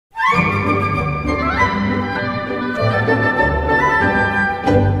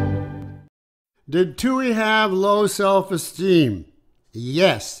Did Toohey have low self-esteem?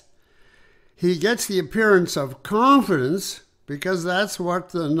 Yes. He gets the appearance of confidence because that's what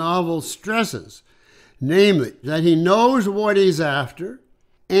the novel stresses. Namely, that he knows what he's after,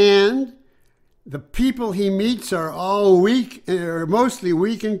 and the people he meets are all weak, or mostly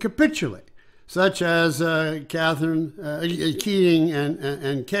weak and capitulate, such as Keating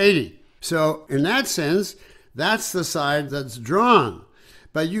and Katie. So in that sense, that's the side that's drawn.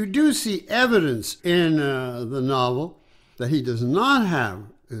 But you do see evidence in the novel that he does not have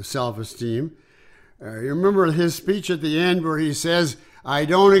self-esteem. You remember his speech at the end where he says, I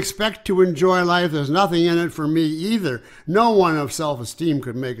don't expect to enjoy life. There's nothing in it for me either. No one of self-esteem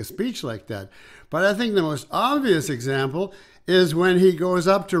could make a speech like that. But I think the most obvious example is when he goes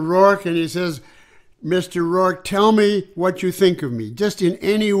up to Rourke and he says, Mr. Rourke, tell me what you think of me, just in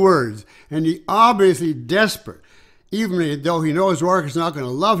any words. And he obviously desperate, even though he knows Rourke is not going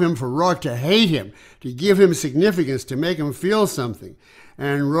to love him, for Rourke to hate him, to give him significance, to make him feel something.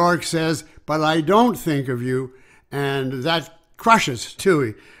 And Rourke says, but I don't think of you. And that crushes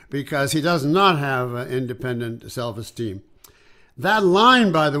Toohey because he does not have independent self-esteem. That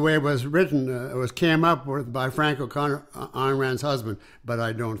line, by the way, was written, came up with by Frank O'Connor, Ayn Rand's husband, but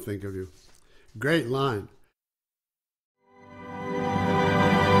I don't think of you. Great line.